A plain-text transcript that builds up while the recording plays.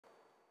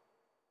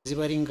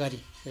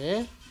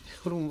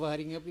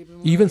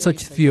Even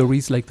such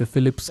theories like the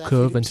Phillips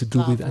curve and to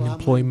do with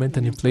unemployment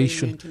and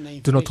inflation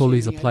do not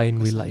always apply in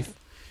real life.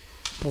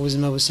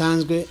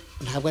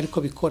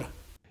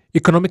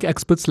 Economic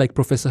experts like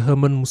Professor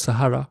Herman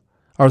Musahara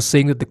are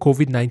saying that the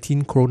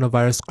COVID-19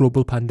 coronavirus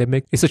global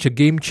pandemic is such a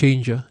game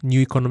changer,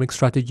 new economic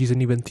strategies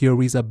and even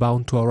theories are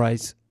bound to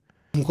arise.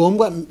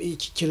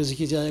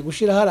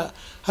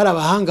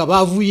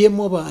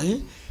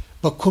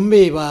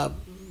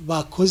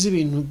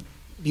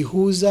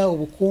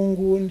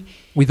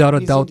 Without a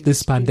doubt,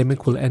 this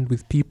pandemic will end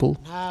with people,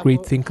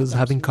 great thinkers,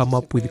 having come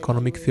up with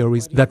economic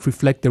theories that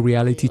reflect the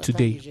reality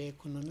today.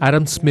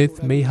 Adam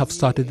Smith may have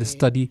started the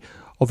study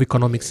of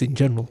economics in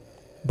general,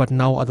 but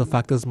now other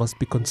factors must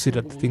be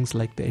considered, things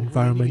like the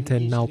environment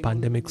and now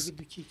pandemics.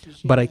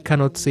 But I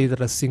cannot say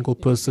that a single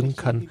person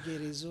can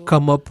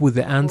come up with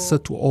the answer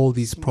to all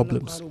these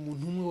problems.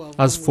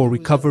 As for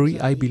recovery,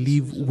 I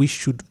believe we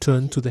should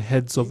turn to the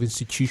heads of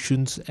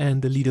institutions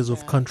and the leaders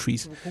of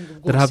countries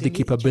that have the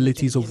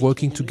capabilities of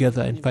working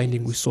together and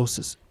finding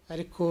resources.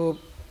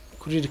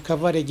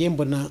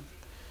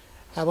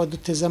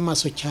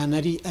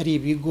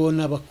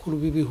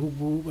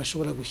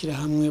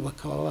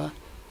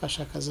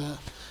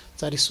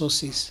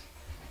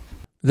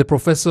 The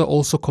professor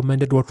also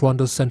commended what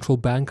Rwanda's central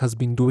bank has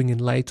been doing in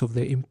light of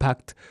the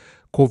impact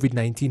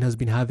COVID-19 has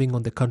been having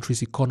on the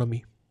country's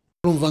economy.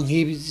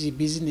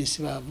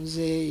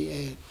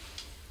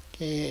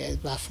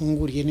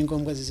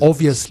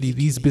 Obviously,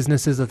 these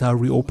businesses that are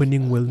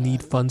reopening will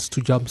need funds to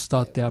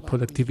jumpstart their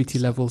productivity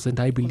levels, and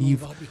I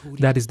believe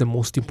that is the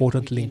most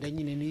important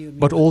link.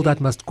 But all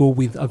that must go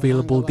with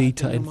available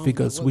data and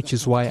figures, which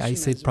is why I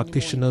said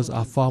practitioners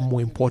are far more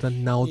important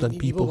now than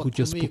people who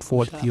just put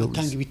forward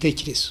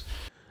theories.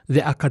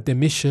 The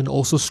academician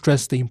also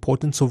stressed the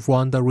importance of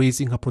Rwanda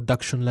raising her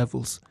production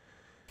levels.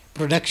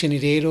 Production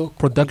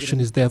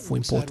is therefore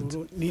important.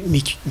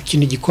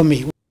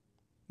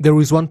 There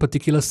is one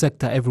particular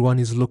sector everyone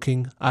is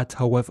looking at,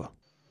 however.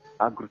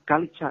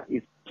 Agriculture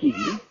is key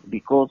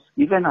because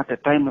even at a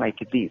time like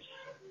this,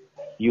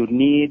 you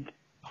need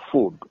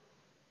food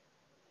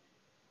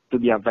to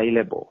be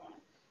available.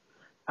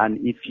 And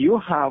if you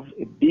have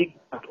a big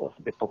part of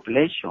the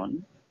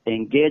population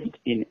engaged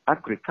in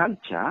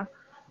agriculture,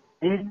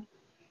 then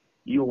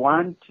you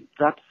want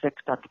that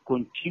sector to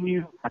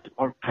continue at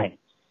all times.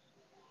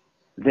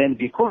 Then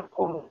because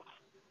of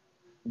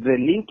the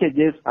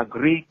linkages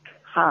agri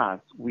has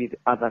with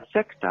other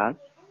sectors,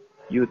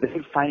 you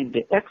then find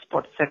the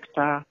export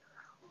sector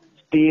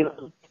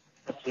still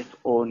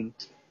on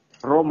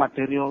raw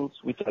materials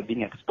which are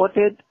being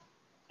exported,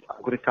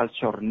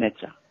 agricultural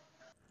nature.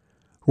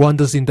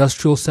 Rwanda's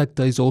industrial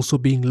sector is also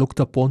being looked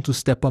upon to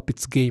step up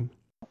its game.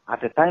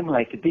 At a time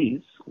like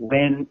this,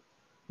 when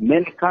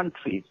many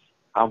countries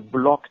have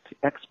blocked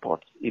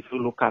exports, if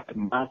you look at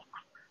masks,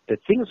 the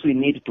things we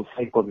need to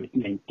fight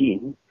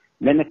COVID-19,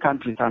 many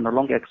countries are no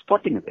longer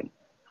exporting them.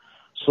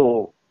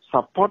 So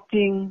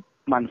supporting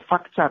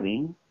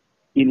manufacturing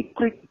in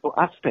critical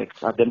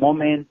aspects at the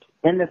moment,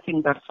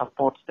 anything that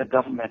supports the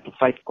government to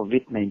fight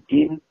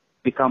COVID-19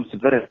 becomes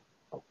very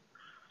important.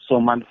 So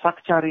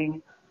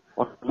manufacturing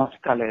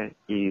automatically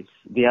is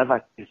the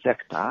other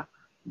sector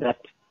that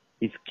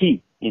is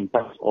key in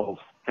terms of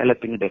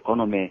helping the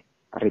economy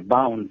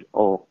rebound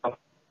or up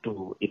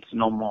to its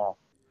normal.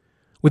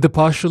 With the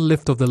partial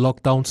lift of the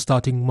lockdown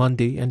starting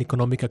Monday and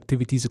economic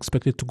activities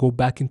expected to go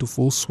back into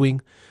full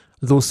swing,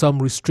 though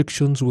some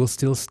restrictions will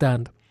still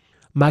stand,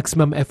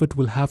 maximum effort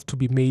will have to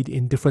be made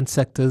in different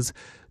sectors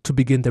to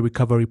begin the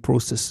recovery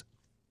process.